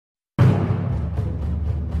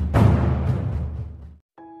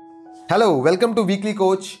Hello, welcome to Weekly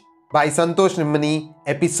Coach by Santosh Nimmani,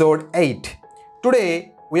 episode 8.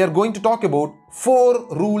 Today, we are going to talk about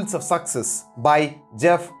 4 rules of success by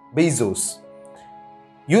Jeff Bezos.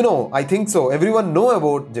 You know, I think so. Everyone know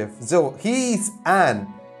about Jeff. So, he is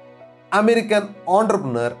an American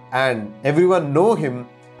entrepreneur and everyone know him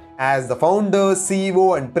as the founder,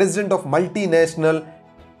 CEO and president of multinational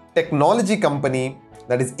technology company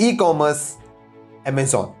that is e-commerce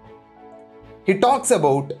Amazon. He talks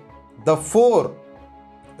about the 4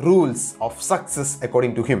 rules of success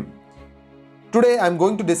according to him. Today I am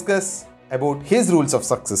going to discuss about his rules of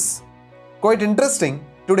success. Quite interesting.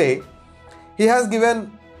 Today he has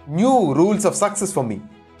given new rules of success for me.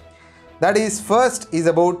 That is, first is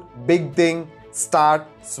about big thing, start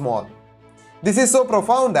small. This is so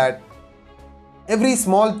profound that every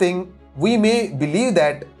small thing we may believe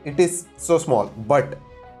that it is so small, but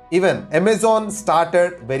even Amazon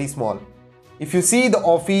started very small. If you see the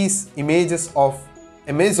office images of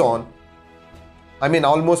Amazon,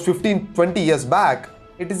 almost 15-20 years back,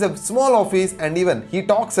 it is a small office, and even he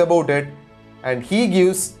talks about it and he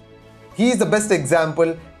is the best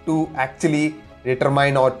example to actually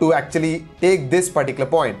determine or to actually take this particular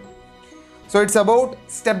point. So it's about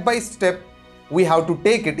step by step we have to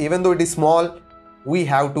take it. Even though it is small, we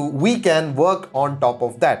can work on top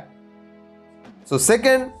of that. So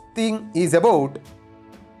second thing is about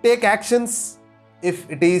take actions if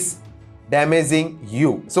it is damaging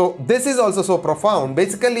you. So this is also so profound.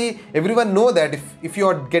 Basically, everyone know that if you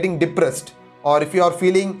are getting depressed or if you are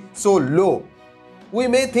feeling so low, we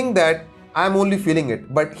may think that I am only feeling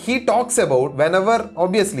it. But he talks about whenever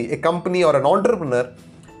obviously a company or an entrepreneur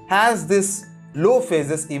has this low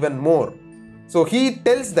phases even more. So he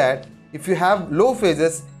tells that if you have low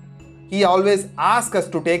phases, he always asks us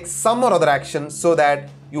to take some or other action so that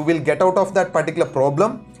you will get out of that particular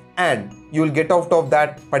problem and you will get out of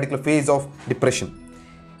that particular phase of depression.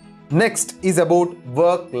 Next is about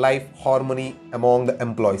work-life harmony among the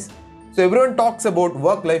employees. So everyone talks about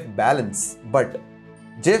work-life balance, but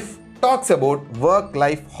Jeff talks about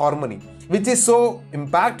work-life harmony, which is so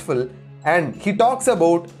impactful. And he talks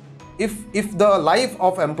about if the life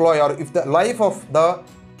of employee or if the life of the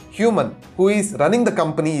human who is running the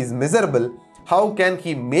company is miserable, how can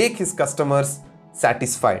he make his customers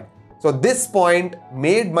satisfied? So this point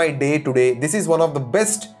made my day today. This is one of the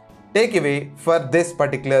best takeaway for this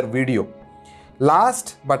particular video.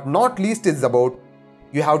 Last but not least is about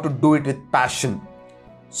you have to do it with passion.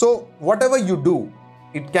 So whatever you do,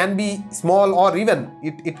 it can be small or even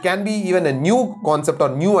it can be even a new concept or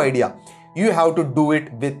new idea. You have to do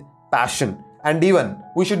it with passion. And even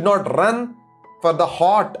we should not run for the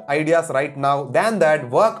hot ideas right now. Than that,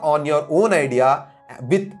 work on your own idea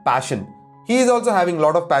with passion. He is also having a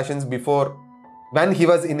lot of passions before when he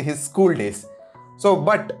was in his school days. So,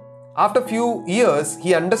 but after few years,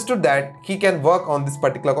 he understood that he can work on this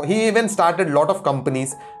particular. He even started a lot of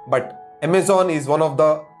companies, but Amazon is one of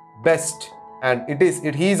the best, and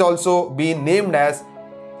he is also been named as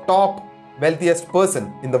top wealthiest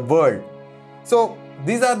person in the world. So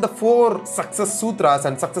these are the 4 success sutras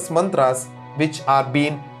and success mantras which are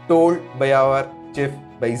being told by our Jeff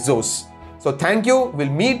Bezos. So thank you. We'll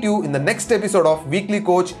meet you in the next episode of Weekly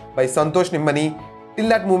Coach by Santosh Nimmani. Till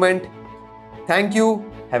that moment, thank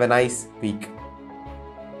you. Have a nice week.